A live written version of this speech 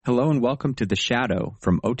Hello and welcome to The Shadow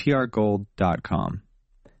from OTRGold.com.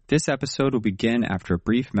 This episode will begin after a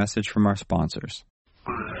brief message from our sponsors.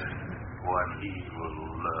 What he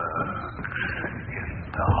will learn in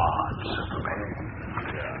the hearts of men.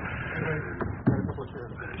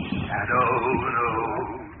 The shadow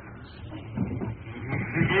knows.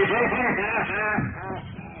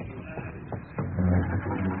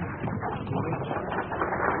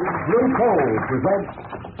 Blue Coal presents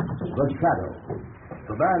The Shadow,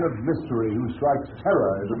 the man of mystery who strikes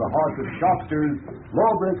terror into the hearts of shopsters,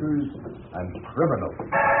 lawbreakers, and criminals.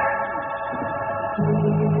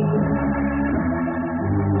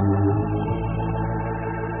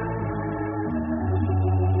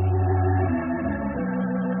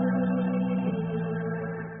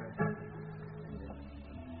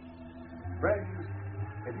 Friends,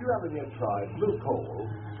 if you haven't yet tried Blue Coal,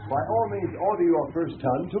 by all means order your first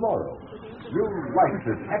ton tomorrow. You'll like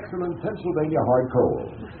this excellent Pennsylvania hard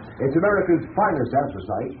coal. It's America's finest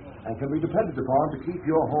anthracite and can be depended upon to keep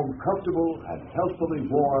your home comfortable and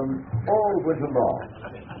healthfully warm all winter long.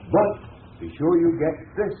 But be sure you get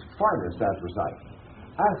this finest anthracite.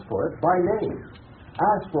 Ask for it by name.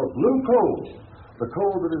 Ask for Blue Coal, the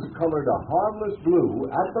coal that is colored a harmless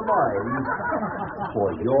blue at the mines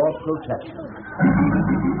for your protection.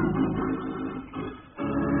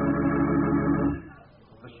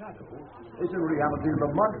 Is in reality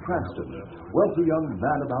Lamont Cranston, wealthy young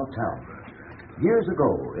man about town. Years ago,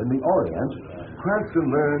 in the Orient, Cranston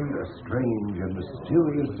learned a strange and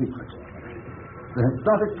mysterious secret. The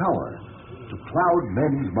hypnotic power to cloud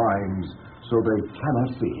men's minds so they cannot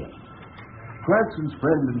see him. Cranston's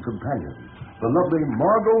friend and companion, the lovely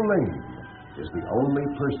Margot Lane, is the only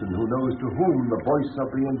person who knows to whom the voice of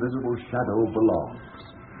the invisible shadow belongs.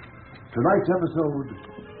 Tonight's episode,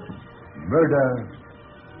 Murder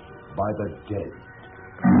by the Dead.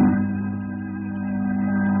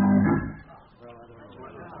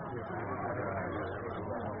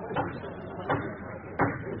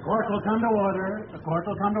 The court will come to order. The court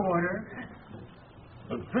will come to order.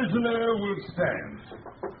 The prisoner will stand.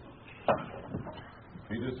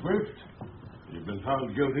 Peter Swift, you've been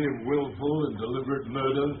found guilty of willful and deliberate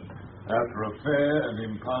murder after a fair and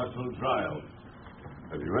impartial trial.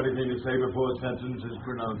 Have you anything to say before sentence is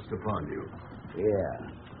pronounced upon you? Yeah.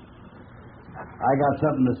 I got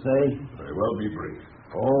something to say. Very well, be brief.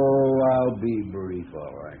 Oh, I'll be brief,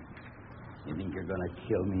 all right. You think you're going to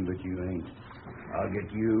kill me, but you ain't. I'll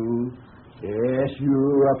get you. Yes,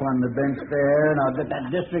 you up on the bench there, and I'll get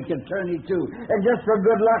that district attorney, too. And just for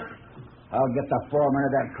good luck, I'll get the foreman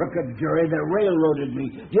of that crooked jury that railroaded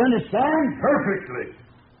me. Do you understand? Perfectly.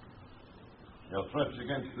 Your threats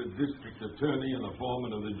against the district attorney and the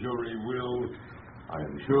foreman of the jury will, I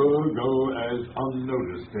am sure, go as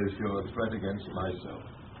unnoticed as your threat against myself.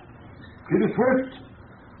 Peter Swift,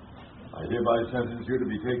 I hereby sentence you to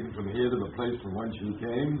be taken from here to the place from whence you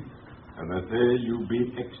came, and that there you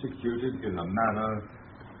be executed in the manner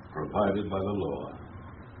provided by the law.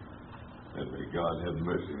 And may God have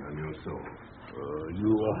mercy on your soul. You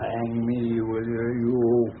will hang me, will you, you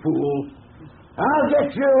old fool? I'll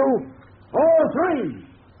get you, all three.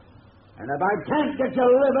 And if I can't get you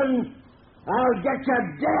living, I'll get you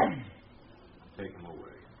dead. Take him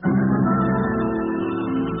away.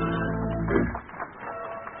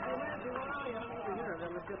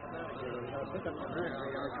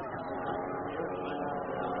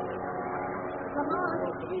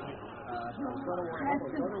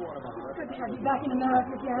 Good to have you back in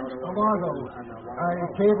America again. Margot, I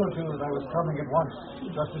cabled you that I was coming at once,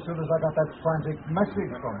 just as soon as I got that frantic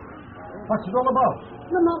message from you. What's it all about?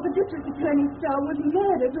 Lamont, the district attorney's cell was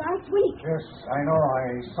murdered last week. Yes, I know.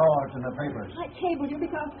 I saw it in the papers. I cabled you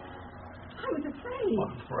because I was afraid.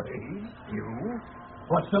 Afraid? You?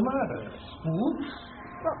 What's the matter? Spooks?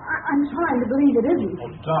 Well, I'm trying to believe it isn't.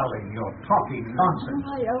 Oh, darling, you're talking nonsense.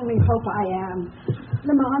 I only hope I am.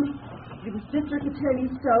 Lamont, it was District Attorney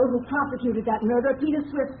Stowe who prosecuted that murder of Peter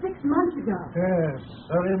Swift 6 months ago. Yes,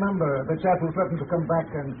 I remember. The chap who threatened to come back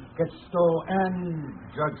and get Stowe and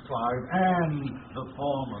Judge Clive and the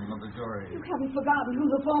foreman of the jury. You haven't forgotten who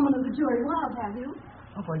the foreman of the jury was, have you?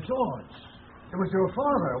 Oh, by George. It was your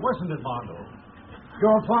father, wasn't it, Margot?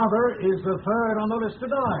 Your father is the third on the list to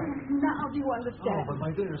die. Now do you understand? Oh, but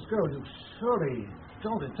my dearest girl, you surely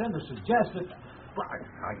don't intend to suggest that... Well,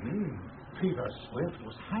 I mean, Peter Swift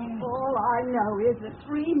was hanged. All I know is that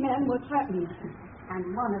 3 men were threatened, and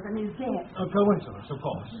one of them is dead. A coincidence, of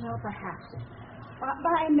course. Well, perhaps.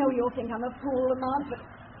 But I know you'll think I'm a fool, Lamont, but...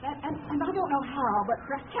 And I don't know how, but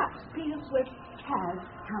perhaps Peter Swift has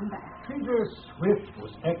come back. Peter Swift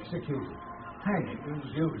was executed. Hanging is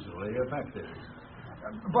usually effective.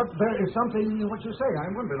 But there is something in what you say. I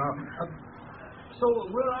wonder now. So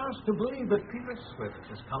we're asked to believe that Peter Swift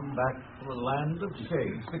has come back from the land of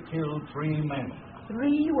shades to kill 3 men.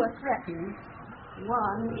 3 were threatened.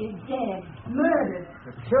 1 is dead, murdered.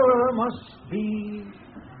 The killer must be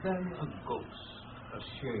then a ghost, a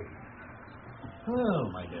shade. Well,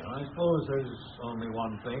 my dear, I suppose there's only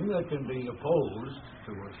one thing that can be opposed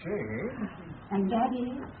to a shade. And that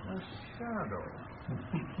is? A shadow.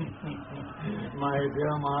 My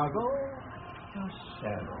dear Margot, a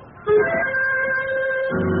shadow.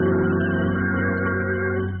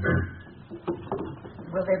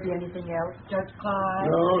 Will there be anything else, Judge Clyde?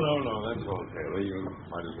 No, that's all, Taylor. You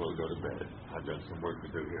might as well go to bed. I've got some work to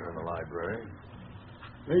do here in the library.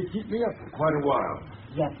 They keep me up for quite a while.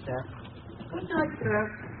 Yes, sir. Good night, sir.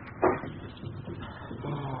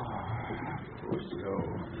 Poor Joe.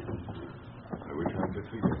 I wish I could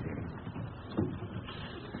figure him.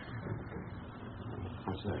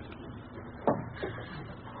 What's that?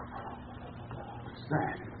 What's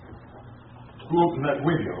that? Who opened that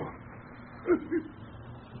window?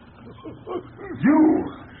 You!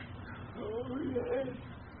 Oh, yes.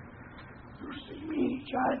 You see me,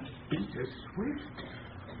 Judge? Peter Swift?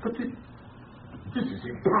 But this is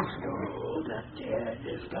impossible. Oh, the dead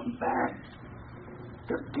has come back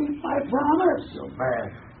to keep my promise. You're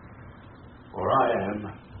mad. Or I am.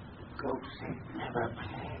 Ghosts ain't never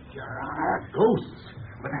played, Your Honor. Ghosts?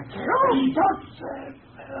 But I can't. Don't say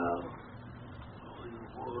no. Oh,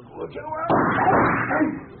 you would you?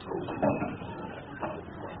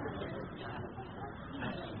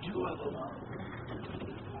 That's 2 of them.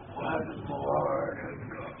 1 more to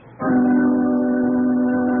go.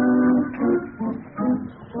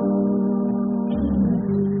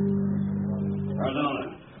 Cardona,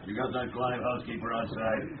 you got that Clive housekeeper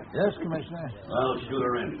outside? Yes, Commissioner. Well, shoot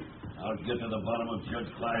her in. I'll get to the bottom of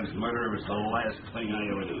Judge Clive's murder. It's the last thing I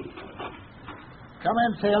ever do. Come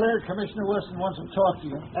in, Taylor. Commissioner Wilson wants to talk to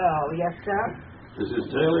you. Oh, yes, sir. This is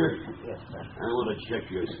Taylor? Yes, sir. I want to check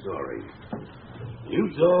your story. You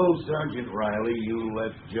told Sergeant Riley you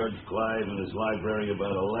left Judge Clive in his library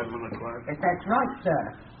about 11 o'clock? Yes, that's right,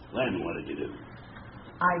 sir. Then what did you do?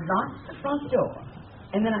 I locked the front door,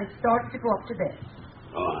 and then I started to go up to bed.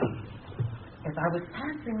 Go on. As I was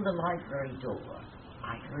passing the library door,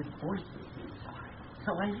 I heard voices inside,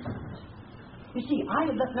 so I listened. You see, I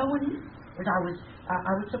had let no one in, but I was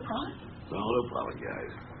surprised. Don't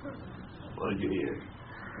apologize. What did you hear?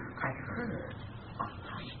 I heard a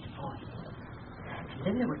hushed voice. And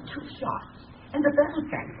then there were 2 shots, and the bell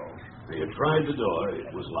jangled. You tried the door.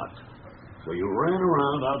 It was locked. So you ran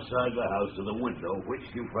around outside the house to the window, which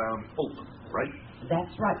you found open, right?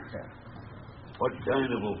 That's right, sir. What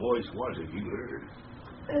kind of a voice was it you heard?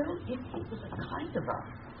 Well, it was a kind of a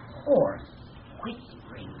hoarse,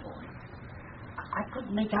 whispering voice. I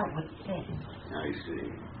couldn't make out what it said. I see.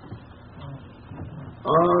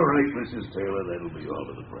 All right, Mrs. Taylor, that'll be all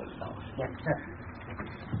for the present. Oh, yes, sir.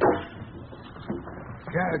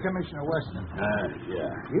 Commissioner Weston.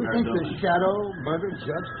 Yeah. You think the shadow murdered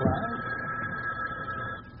Judge Clive?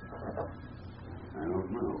 I don't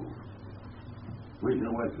know.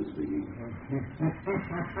 Commissioner Weston speaking.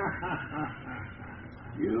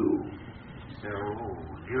 You. So,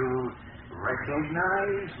 you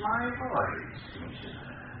recognize my voice?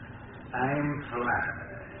 I'm flattered.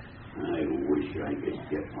 I wish I could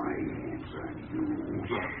get my hands on you. Get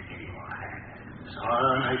your hands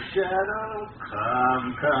on a shadow. Come,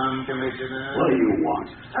 Commissioner. What do you want?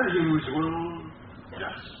 As usual,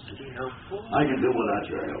 just to be helpful. I can do without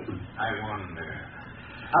your help. I wonder.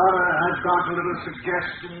 I've got a little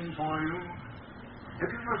suggestion for you. Have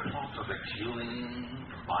you ever thought of the killing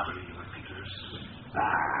body of Peter Swift?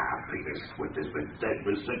 Peter Swift has been dead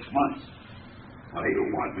for 6 months. What do you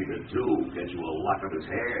want me to do? Get you a lock of his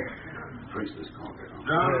hair? Trace this corner.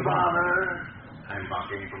 Don't bother. I'm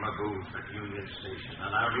walking from a booth at Union Station,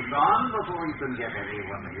 and I'll be gone before you can get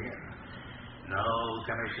anyone here. No,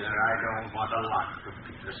 Commissioner, I don't want a lock of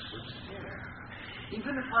Peter Swift's hair.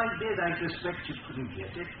 Even if I did, I suspect you couldn't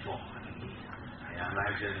get it for me. I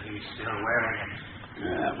imagine he's still wearing it.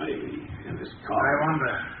 Yeah, maybe. In this car. I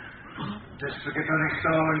wonder. This particular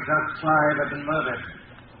store in Judge Clive had been murdered.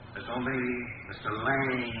 There's only Mr.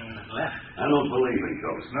 Lane left. I don't believe in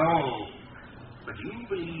ghosts. No. But you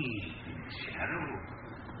believe in shadow,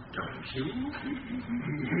 don't you?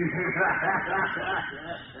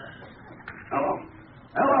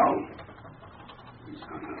 Hello. He's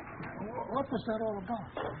hung up. What was that all about?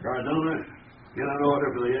 Cardona, get an order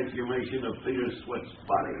for the exhumation of Peter Swift's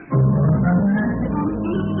body.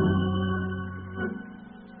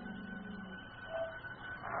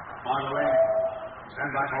 By the way,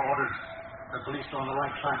 stand by for orders. The police are on the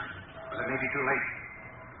right track, but they may be too late.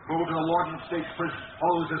 Move to the Warden State Prison.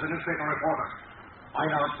 Pose as a newspaper reporter.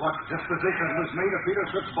 Find out what disposition was made of Peter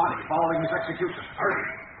Swift's body following his execution. Hurry.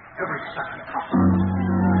 Every second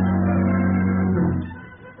counts.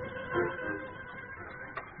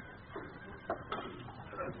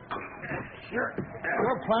 Sure.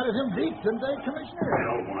 Well, planted him deep, didn't they, Commissioner? I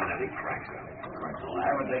don't want any cracks on it. Well,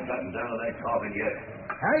 haven't they gotten down to that coffin yet?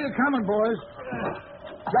 How you coming, boys?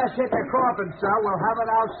 Just hit the coffin, sir. We'll have it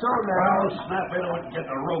out soon now. Well, snap into it and get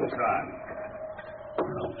the ropes on. I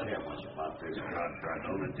don't care much about this contract.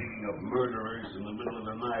 I know that digging up murderers in the middle of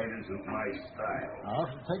the night isn't my style. I'll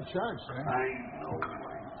have to take charge, sir. I know,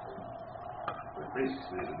 Mike. But this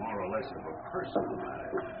is more or less of a personal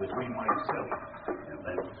matter between myself and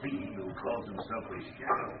that fiend who calls himself a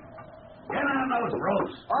shadow. Get on those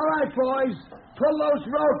ropes. All right, boys. Pull those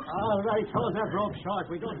ropes. All right, hold that rope short.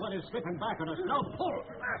 We don't want him slipping back on us. Now pull.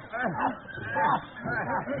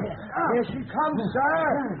 Here she comes,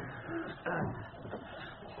 sir.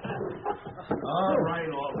 All right.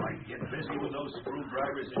 Get busy with those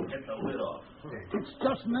screwdrivers and get the lid off. It's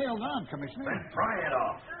just nailed on, Commissioner. Then pry it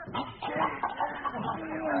off.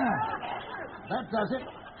 That does it.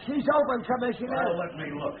 She's open, Commissioner. Well, let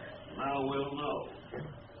me look. Now we'll know.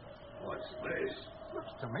 What's this?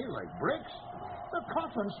 Looks to me like bricks. The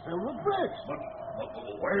coffin's filled with bricks. But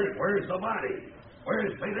where's the body?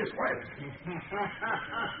 Where's Peter Swift?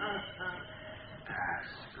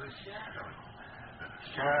 That's the shadow.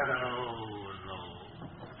 Shadow, no.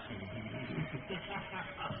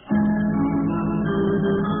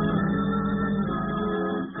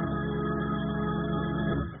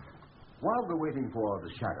 While we're waiting for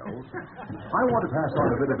the shadow, I want to pass on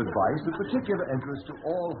a bit of advice of particular interest to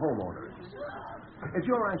all homeowners. If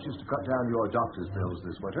you're anxious to cut down your doctor's bills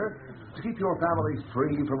this winter, to keep your family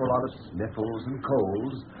free from a lot of sniffles and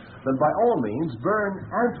colds, then by all means burn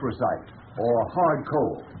anthracite or hard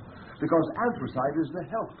coal, because anthracite is the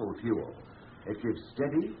healthful fuel. It gives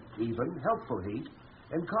steady, even, helpful heat,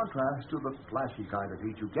 in contrast to the flashy kind of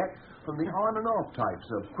heat you get from the on and off types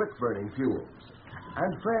of quick-burning fuels.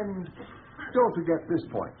 And friend, don't forget this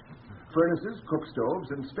point. Furnaces, cook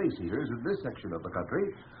stoves, and space heaters in this section of the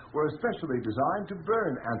country were especially designed to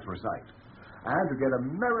burn anthracite. And to get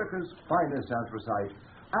America's finest anthracite,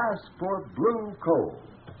 ask for blue coal.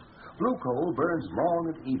 Blue coal burns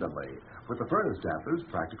long and evenly, with the furnace dampers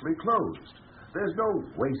practically closed. There's no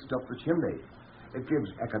waste up the chimney. It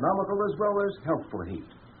gives economical as well as healthful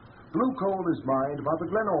heat. Blue coal is mined by the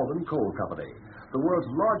Glenalden Coal Company, the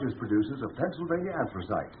world's largest producers of Pennsylvania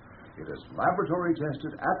anthracite. It is laboratory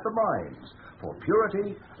tested at the mines for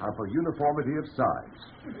purity and for uniformity of size.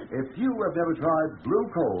 If you have never tried blue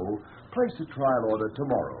coal, place a trial order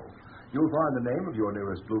tomorrow. You'll find the name of your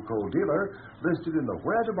nearest blue coal dealer listed in the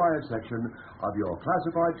Where to Buy It section of your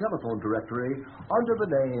classified telephone directory under the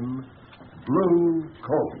name Blue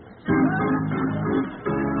Coal.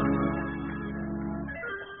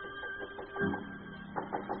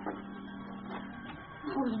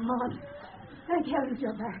 Oh, Lamont. Thank heavens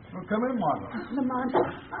you're back. Well, come in, Martha. Lamont,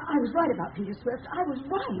 I was right about Peter Swift. I was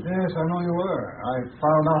right. Yes, I know you were. I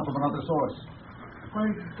found out from another source. Why,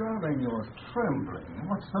 darling, you're trembling.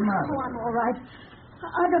 What's the matter? Oh, I'm all right.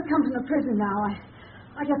 I just come from the prison now.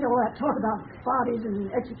 I guess all that talk about bodies and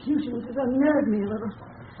executions has unnerved me a little.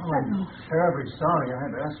 Oh, I'm terribly sorry I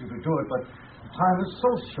had to ask you to do it, but time is so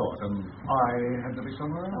short, and I had to be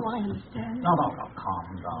somewhere else. Oh, I understand. No, calm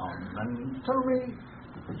down, and tell me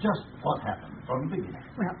just what happened from the beginning.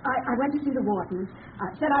 Well, I went to see the warden,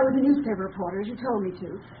 said I was a newspaper reporter, as you told me to,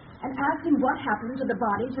 and asked him what happened to the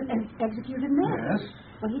bodies of executed men. Yes?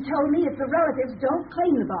 Well, he told me if the relatives don't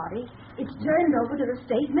claim the body, it's turned over to the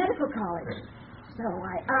State Medical College. Yes. So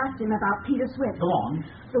I asked him about Peter Swift. Go on.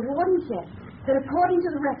 The warden said that according to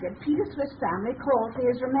the record, Peter Swift's family called for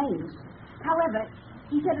his remains. However,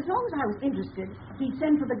 he said as long as I was interested, he'd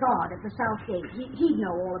send for the guard at the south gate. He'd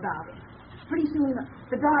know all about it. Pretty soon,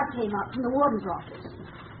 the guard came up from the warden's office.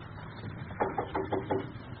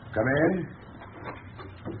 Come in.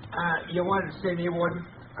 You wanted to see me, Warden?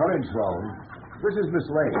 Come in, Sloan. This is Miss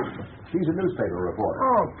Lane. She's a newspaper reporter.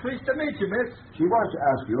 Oh, pleased to meet you, miss. She wants to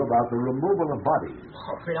ask you about the removal of bodies.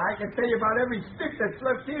 Okay, I can tell you about every stick that's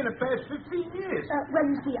left here in the past 15 years. Well,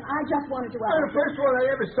 you see, I just wanted to Well, ask. the first one I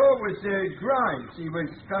ever saw was Grimes. He was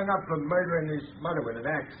hung up for murdering his mother with an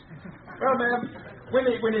axe. Well, ma'am,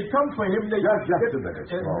 when they come for him, they... Just a minute,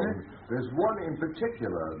 Sloan. There's one in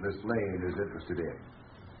particular Miss Lane is interested in.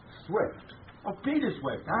 Swift. Oh, Peter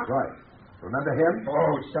Swift, huh? Right. Remember him?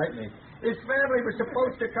 Oh, certainly. His family was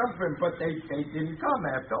supposed to come for him, but they didn't come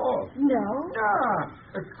after all. No? Nah,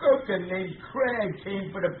 a croaker named Craig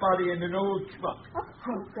came for the body in an old truck. A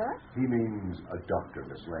croaker? He means a doctor,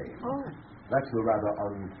 Miss Lane. Oh. That's the rather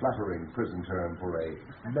unflattering prison term for a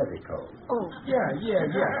medico. Oh. Yeah.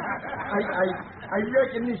 I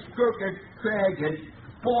reckon this croaker Craig had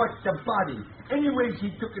bought the body. Anyways,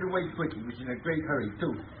 he took it away quick. He was in a great hurry,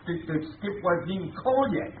 too. The skip wasn't even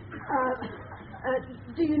cold yet.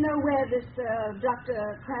 Do you know where this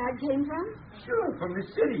Dr. Cragg came from? Sure, from the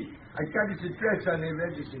city. I got his address on the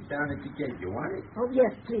register down at the gate. You want it? Oh,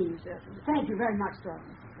 yes, please. Thank you very much, sir.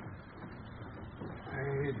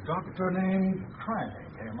 A doctor named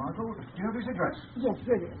Craig, Margot? Do you have his address? Yes,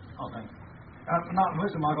 brilliant. Oh, thank you. Now,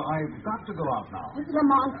 listen, Margot, I've got to go out now. Mr.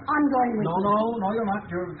 Lamont, I'm going with you. No, you're not.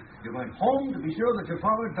 You're going home to be sure that your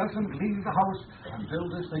father doesn't leave the house until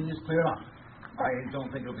this thing is cleared up. I don't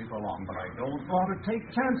think it'll be for long, but I don't want to take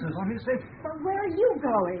chances on his safety. But where are you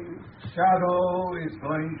going? Shadow is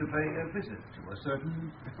going to pay a visit to a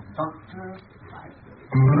certain Dr. Craig.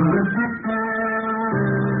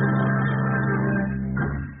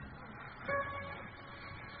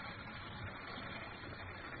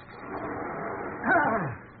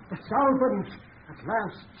 The solvent! At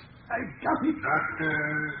last! I've got it! Dr.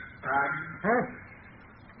 Cragg? Huh?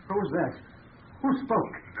 Who's that? Who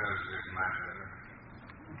spoke? Does it matter?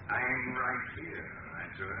 I'm right here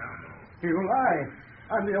at your elbow. You lie.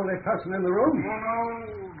 I'm the only person in the room.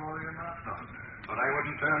 No, you're not, Doctor. But I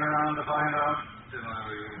wouldn't turn around to find out if I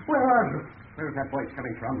were you. Where are you? Where's that voice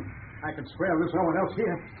coming from? I could swear there's no one else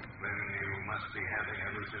here. Then you must be having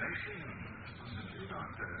hallucinations,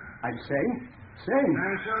 Doctor. I'm sane. Sane.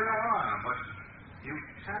 I'm sure you are, but you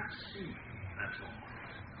can't see, that's all.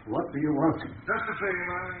 What do you want? Just a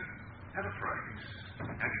favor at a price.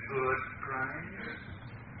 A good price.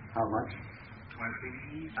 How much?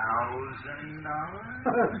 $20,000.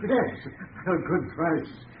 Yes, a good price.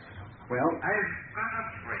 Well, I've got a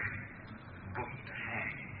friend booked to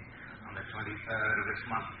hang on the 23rd of this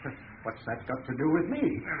month. What's that got to do with me?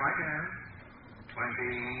 I can.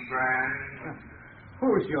 $20,000.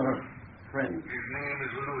 Who's your friend? His name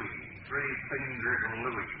is Louis. Three-fingered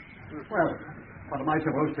Louis. Well, what am I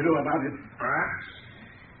supposed to do about it? Perhaps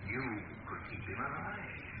you could keep him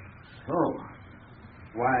alive. Oh,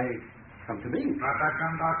 why come to me? Not that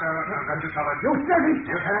gun, Doctor. I've got you covered. You servant!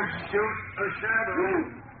 You can't shoot a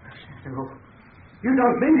shadow. Shadow? You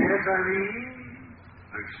don't mean it? Yes, I mean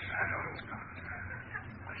a shadow, Doctor.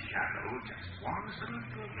 A shadow just wants a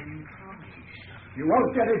little information. You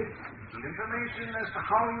won't get it. Little information as to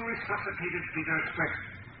how you resuscitated Peter Swift.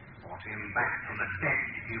 Brought him back from the dead,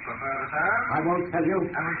 if you prefer the term. I won't tell you.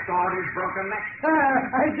 And restored his broken neck.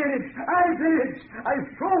 I did it. I've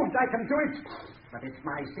proved I can do it. But it's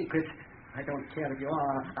my secret. I don't care if you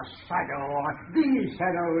are a shadow or the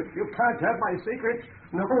shadow. You can't have my secret.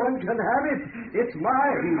 No one can have it. It's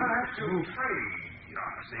mine. Perhaps you'll trade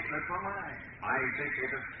your secret for mine. My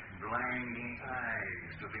secret of blinding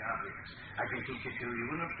eyes to the obvious. I can teach it to you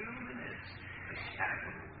in a few minutes. The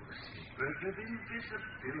shadow secret of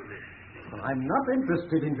invisibility. Well, I'm not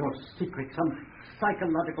interested in your secret, some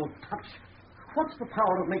psychological touch. What's the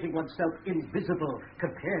power of making oneself invisible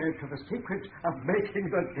compared to the secret of making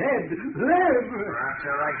the dead live? Perhaps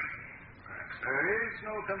you're right. Perhaps there is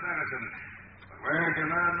no comparison. But where to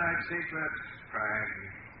learn that secret, Craig?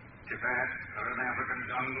 Tibet or an African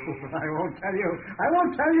jungle? I won't tell you. I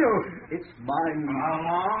won't tell you. It's mine. For how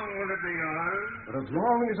long will it be yours? For as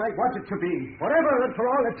long as I want it to be. Forever and for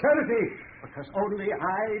all eternity. Because only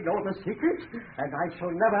I know the secret, and I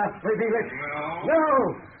shall never reveal it.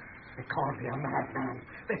 No. They call me a madman.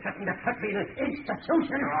 They shouldn't have put me in an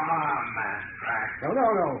institution. You're a mad, Craig.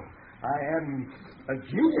 No. I am a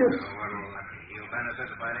genius. You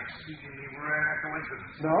benefited by an exceedingly rare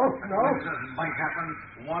coincidence. No. Coincidence might happen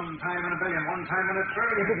one time in a billion, one time in a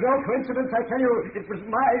trillion. It is no coincidence, I tell you. It was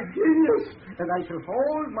my genius. And I shall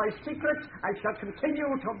hold my secret. I shall continue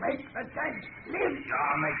to make the dead live.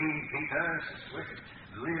 You're making Peter Swift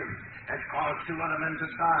live has caused two other men to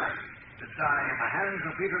die. To die in the hands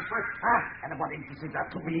of Peter Swift. And what interest is that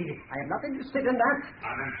to me? I am not interested in that.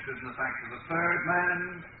 I'm interested in the fact that the third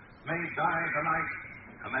man may die tonight.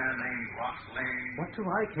 A man named Ross Lane. What do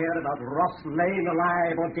I care about Ross Lane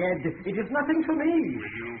alive or dead? It is nothing to me.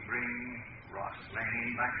 Will you bring Ross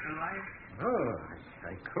Lane back to life? Oh,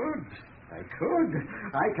 I could. I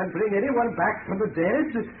can bring anyone back from the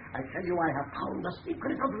dead. I tell you, I have found the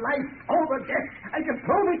secret of life over death. I can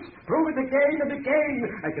prove it again and again.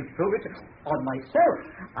 I can prove it on myself.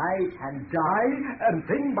 I can die and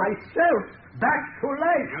bring myself back to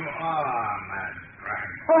life. You are mad, Frank.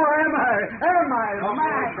 Oh, am I? Am I Don't mad?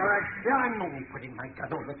 move, Frank. Yeah, I'm only putting my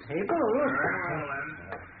gun on the table. Very well,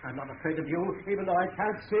 then. I'm not afraid of you, even though I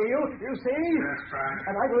can't see you. You see? Yes, Frank.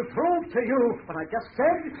 And I will prove to you what I just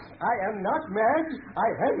said. I am not mad. I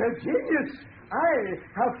am a genius. I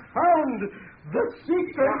have found the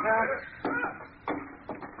secret.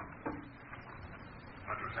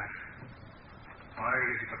 What was that? Why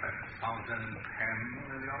did you put that fountain pen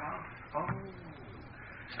in your mouth? Oh,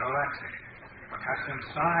 so that's it. Potassium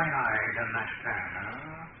cyanide in that pen,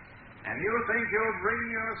 huh? And you think you'll bring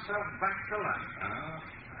yourself back to life, huh?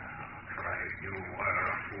 Christ, you were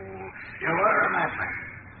a fool. You were a madman.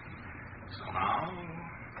 So now,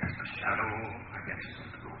 there's a shadow against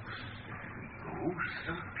the ghost. Ghost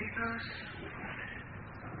of Peter Swift.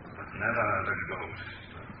 But never the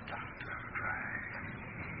ghost of Dr. Cragg.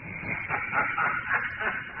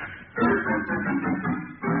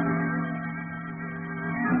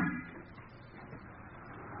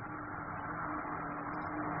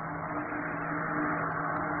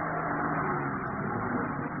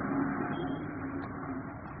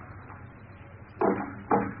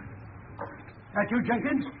 That you,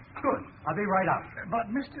 Jenkins? Good. I'll be right out. But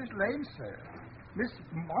Mr. Lane, sir, Miss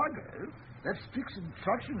Margot left strict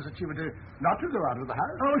instructions that she were not to go out of the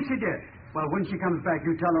house. Oh, she did. Well, when she comes back,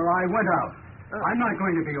 you tell her I went out. I'm not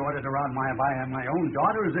going to be ordered around by my own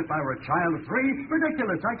daughter as if I were a child of 3.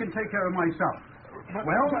 Ridiculous. I can take care of myself.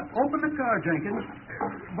 Open the car, Jenkins.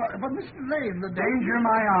 But Mr. Lane, the danger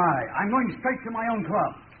my eye. I'm going straight to my own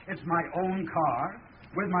club. It's my own car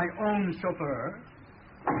with my own chauffeur.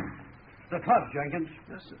 The club, Jenkins.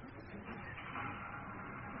 Yes, sir.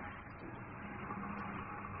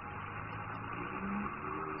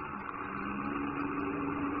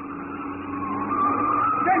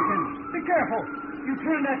 Jenkins, be careful. You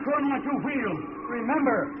turn that corner on 2 wheels.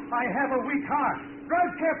 Remember, I have a weak heart.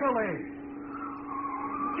 Drive carefully.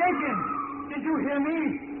 Jenkins, did you hear me?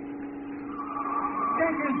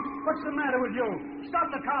 Jenkins, what's the matter with you? Stop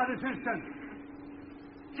the car this instant.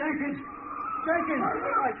 Jenkins!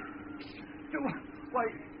 Why,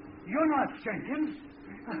 you're not Jenkins.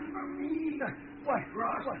 Why,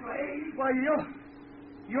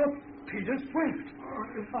 you're Peter Swift.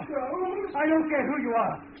 I don't care who you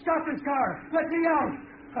are. Stop this car. Let me out.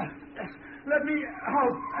 Let me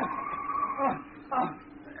out.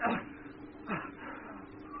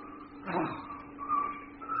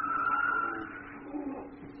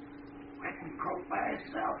 Went and croaked by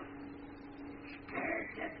itself. Scared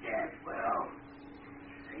to death, Will.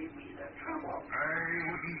 Save me the trouble. I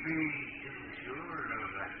wouldn't be too sure of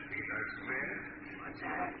that, Peter Smith. What's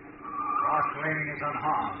that? Ross Lane is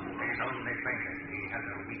unharmed. He's only fainted. He has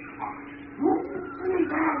a weak heart. Who is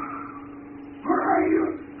that? Where are you?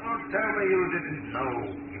 Don't tell me you didn't know.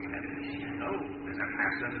 You had a shadow. There's a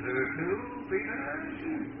passenger, too, Peter.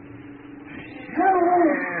 Shadow?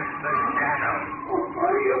 Yes, the shadow. What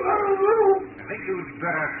are you going to do? I think you'd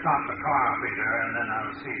better stop the car, Peter, and then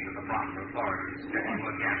I'll see that the proper authorities get you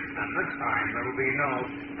again. And this time there'll be no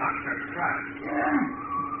Dr. Cragg. Yeah.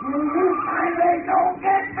 This time they don't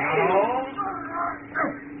get me. No?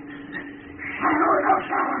 Shadow, no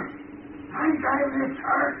shadow. I'm driving this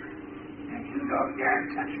car, and you don't dare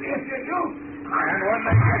touch me if you do. And when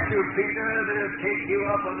they get you, Peter, they'll take you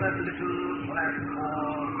up on that little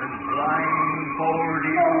platform and blindfold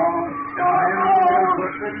you. They'll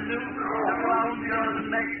put the noose around your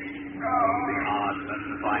neck. The odds and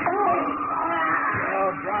the fight. Your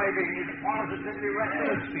driving is positively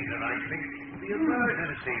reckless, Peter. I think the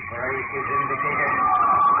emergency brake is indicated.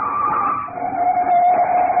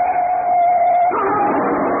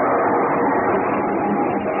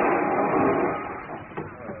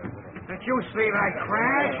 Did you see that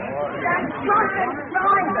crash? That drunken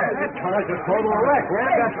driver. That car's a total wreck. We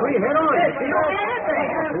have got 3 hit on it.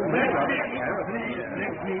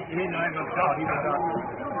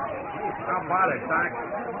 How about it, Doc?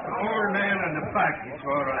 The old man in the back, it's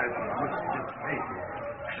all right.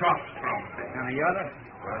 Shock from it. And the other?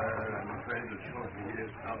 I'm afraid the chauffeur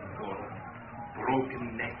is out for broken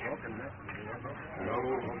neck. No,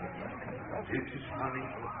 it is funny.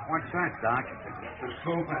 What's that, Doc? The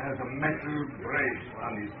chauffeur has a metal brace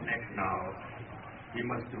on his neck now. He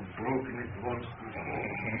must have broken it once before.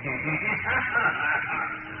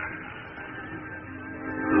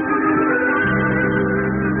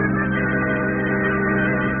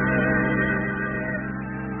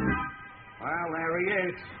 Well, there he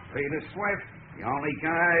is. Peter Swift. The only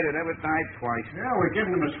guy that ever died twice. Yeah, we're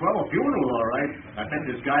giving him a swell funeral, all right. I bet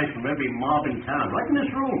there's guys from every mob in town, right in this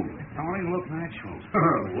room. Don't even look natural.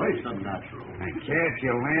 Way some natural. And catch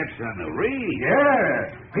your lamps on the reed.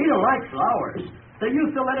 Yeah, Peter liked flowers. They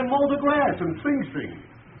used to let him mow the grass and sing.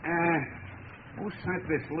 Who sent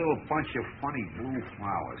this little bunch of funny blue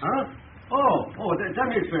flowers? Huh? Oh, that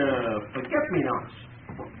is forget-me-nots.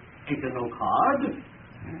 Ain't there no card?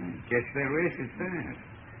 Guess there is at that.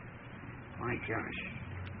 My gosh.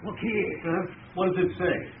 Look here. What does it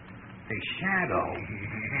say? The shadow.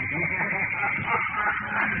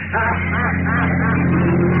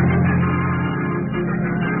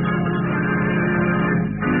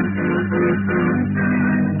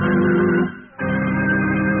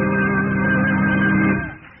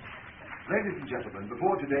 Ladies and gentlemen,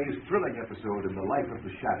 before today's thrilling episode in the life of the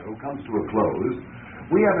Shadow comes to a close,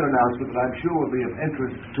 we have an announcement that I'm sure will be of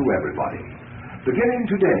interest to everybody. Beginning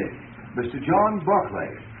today, Mr. John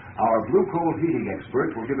Barclay, our blue coal heating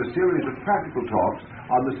expert, will give a series of practical talks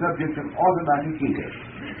on the subject of automatic heating.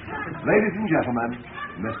 Ladies and gentlemen,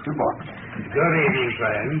 Mr. Barclay. Good evening,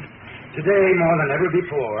 friend. Today, more than ever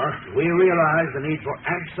before, we realize the need for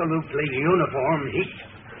absolutely uniform heat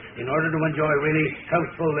in order to enjoy really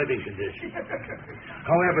healthful living conditions.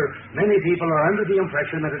 However, many people are under the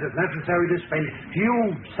impression that it is necessary to spend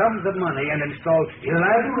huge sums of money and install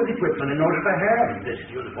elaborate equipment in order to have this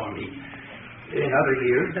uniform heat. In other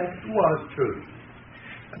years, that was true.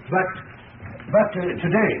 But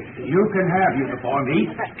today, you can have uniform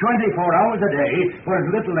heat 24 hours a day for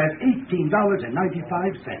as little as $18.95.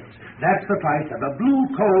 That's the price of a blue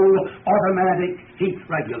coal automatic heat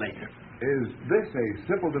regulator. Is this a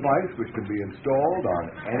simple device which can be installed on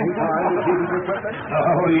any kind of heating equipment?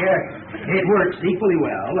 Oh, yes. It works equally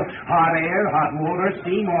well. Hot air, hot water,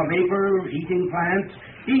 steam or vapor, heating plants,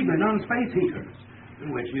 even on space heaters,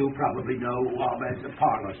 which you probably know of as the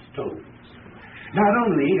parlor stoves. Not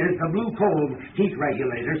only is the blue coal heat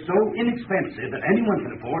regulator so inexpensive that anyone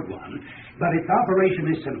can afford one, but its operation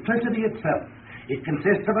is simplicity itself. It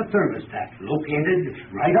consists of a thermostat located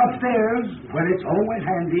right upstairs where it's always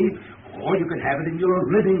handy, or you can have it in your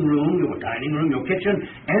living room, your dining room, your kitchen,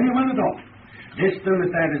 anywhere at all. This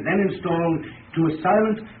thermostat is then installed to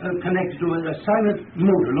connected to a silent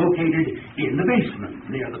motor located in the basement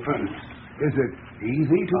near the furnace. Is it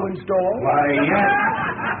easy to install? Why, yes.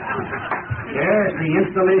 Yes, the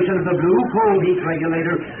installation of the blue coal heat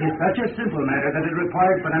regulator is such a simple matter that it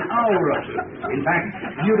requires but an hour or two. In fact,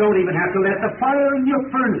 you don't even have to let the fire in your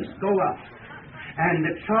furnace go out. And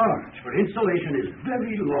the charge for installation is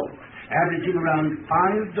very low, averaging around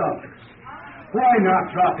 $5. Why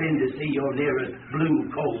not drop in to see your nearest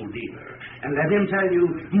blue coal dealer and let him tell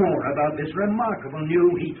you more about this remarkable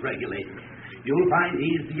new heat regulator? You'll find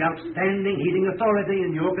he's the outstanding heating authority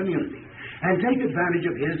in your community. And take advantage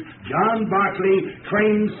of his John Barclay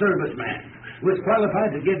trained serviceman, who is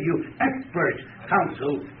qualified to give you expert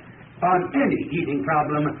counsel on any heating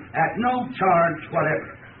problem at no charge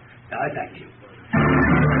whatever. I thank you.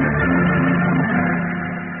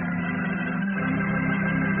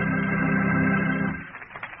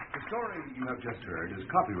 The story you have just heard is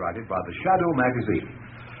copyrighted by the Shadow magazine.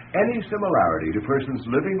 Any similarity to persons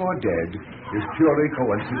living or dead is purely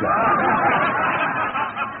coincidental.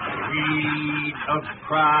 Seed of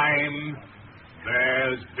crime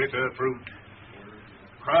bears bitter fruit.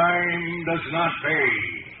 Crime does not pay.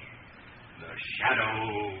 The shadow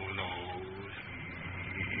knows.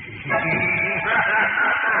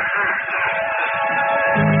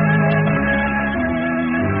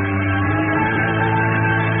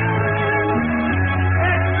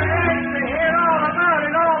 Hear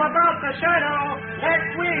all about the shadow.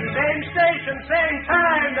 Next week, same station, same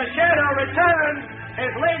time, the shadow returns.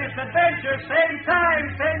 His latest adventure, same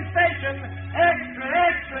time, same station. Extra,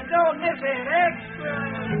 extra, don't miss it, extra.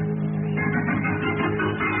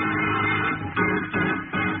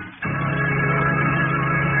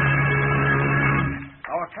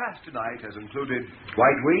 Our cast tonight has included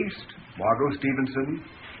Dwight Weist, Margot Stevenson,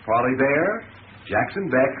 Polly Bear, Jackson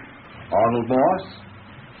Beck, Arnold Moss,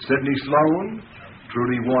 Sidney Sloan,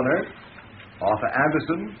 Trudy Warner, Arthur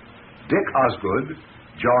Anderson, Dick Osgood,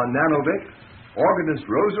 John Nanovic, organist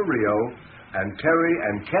Rosa Rio, and Terry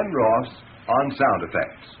and Ken Ross on sound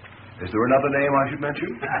effects. Is there another name I should mention?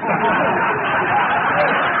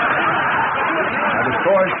 And of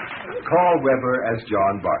course, Carl Weber as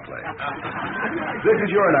John Barclay. This is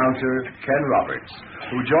your announcer, Ken Roberts,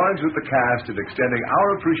 who joins with the cast in extending our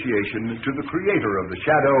appreciation to the creator of the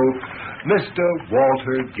shadow, Mr.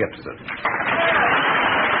 Walter Gibson.